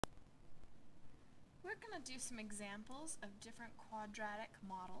going to do some examples of different quadratic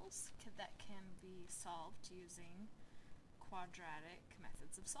models that can be solved using quadratic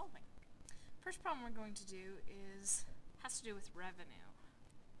methods of solving. First problem we're going to do has to do with revenue.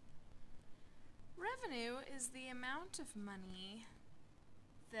 Revenue is the amount of money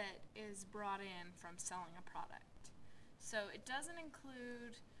that is brought in from selling a product. So it doesn't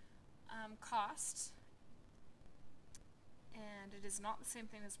include cost, and it is not the same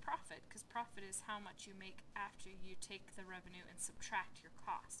thing as profit, because profit is how much you make after you take the revenue and subtract your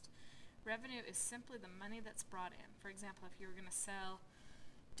cost. Revenue is simply the money that's brought in. For example, if you were going to sell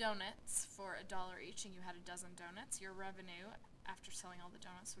donuts for $1 each and you had a dozen donuts, your revenue after selling all the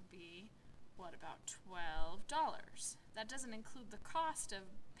donuts would be, what, about $12. That doesn't include the cost of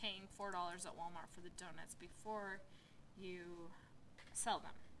paying $4 at Walmart for the donuts before you sell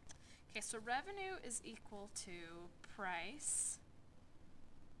them. Okay, so revenue is equal to price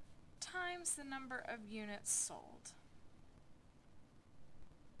times the number of units sold.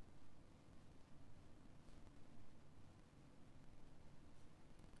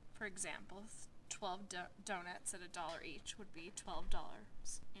 For example, 12 donuts at $1 each would be $12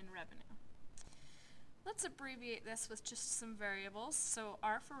 in revenue. Let's abbreviate this with just some variables. So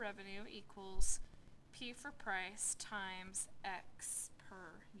R for revenue equals P for price times X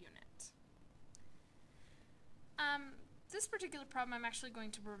per unit. This particular problem, I'm actually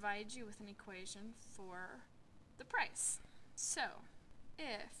going to provide you with an equation for the price. So,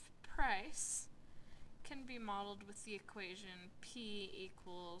 if price can be modeled with the equation P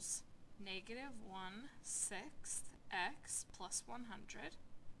equals negative 1/6 X plus 100,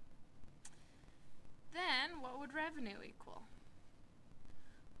 then what would revenue equal?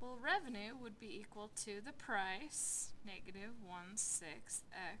 Well, revenue would be equal to the price, negative 1/6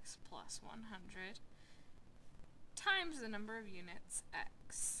 X plus 100, times the number of units,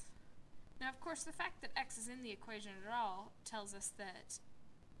 X. Now, of course, the fact that X is in the equation at all tells us that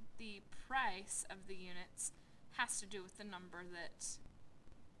the price of the units has to do with the number that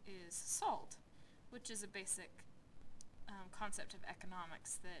is sold, which is a basic concept of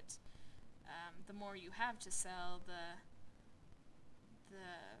economics, that the more you have to sell, the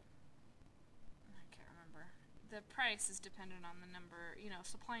price is dependent on the number,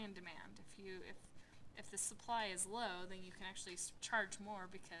 supply and demand. If the supply is low, then you can actually charge more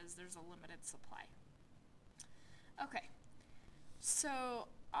because there's a limited supply. Okay, so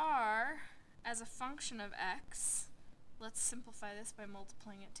R as a function of X, let's simplify this by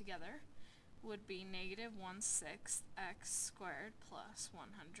multiplying it together, would be negative 1/6 X squared plus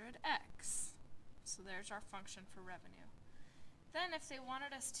 100X. So there's our function for revenue. Then if they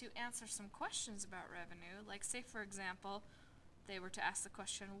wanted us to answer some questions about revenue, like say for example, they were to ask the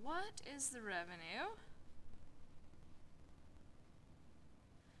question, what is the revenue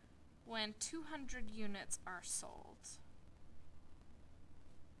when 200 units are sold?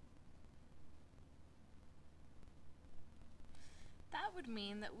 That would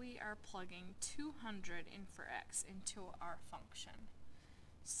mean that we are plugging 200 in for X into our function.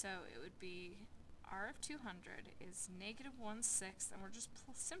 So it would be R of 200 is negative 1/6, and we're just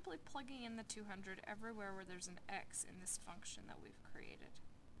simply plugging in the 200 everywhere where there's an X in this function that we've created.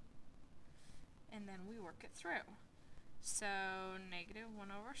 And then we work it through. So negative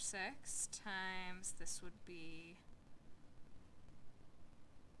 1/6 times, this would be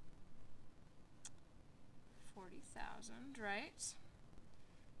 40,000, right?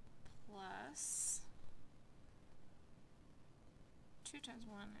 Plus 2 times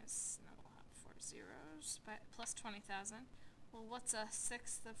 1 is, no, we'll have 4 zeros, but plus 20,000. Well, what's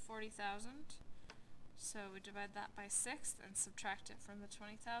 1/6 of 40,000? So we divide that by 6 and subtract it from the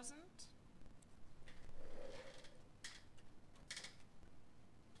 20,000.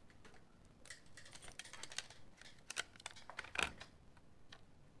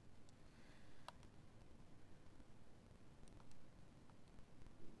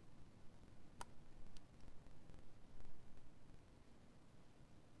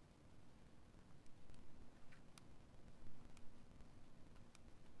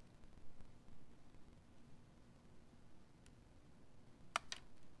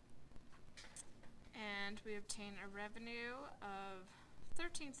 And we obtain a revenue of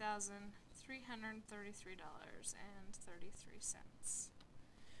 $13,333.33.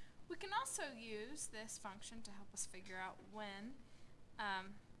 We can also use this function to help us figure out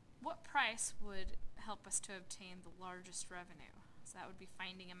what price would help us to obtain the largest revenue. So that would be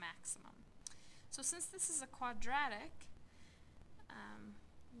finding a maximum. So since this is a quadratic,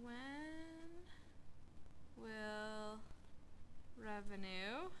 when will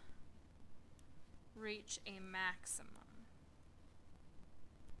revenue reach a maximum?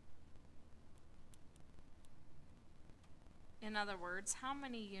 In other words, how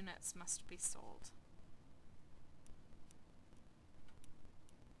many units must be sold?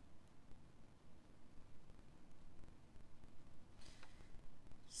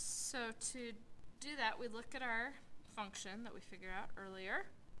 So to do that, we look at our function that we figured out earlier,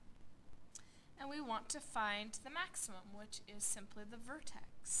 and we want to find the maximum, which is simply the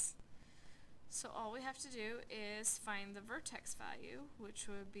vertex. So all we have to do is find the vertex value, which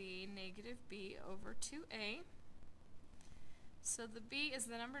would be negative b over 2a. So the b is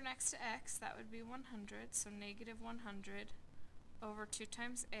the number next to x, that would be 100, so negative 100 over 2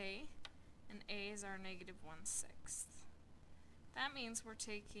 times a, and a is our negative 1/6. That means we're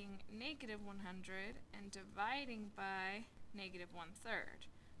taking negative 100 and dividing by negative 1/3.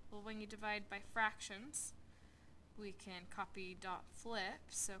 Well, when you divide by fractions, we can copy dot flip.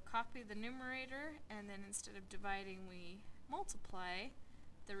 So copy the numerator, and then instead of dividing, we multiply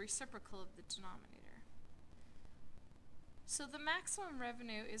the reciprocal of the denominator. So the maximum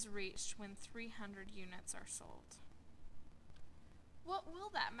revenue is reached when 300 units are sold. What will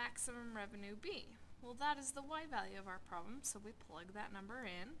that maximum revenue be? Well, that is the y value of our problem, so we plug that number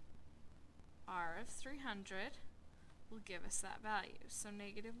in. R of 300 will give us that value. So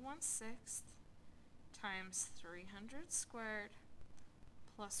negative 1/6 times 300 squared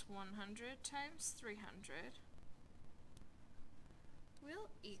plus 100 times 300 will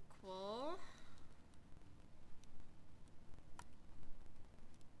equal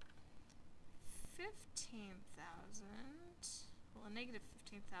 15,000, well, a negative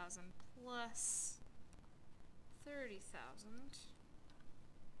 15,000 plus 30,000.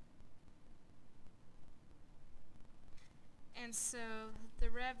 And so the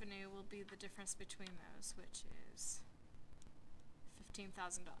revenue will be the difference between those, which is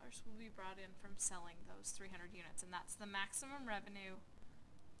 $15,000 will be brought in from selling those 300 units, and that's the maximum revenue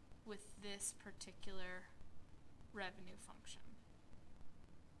with this particular revenue function.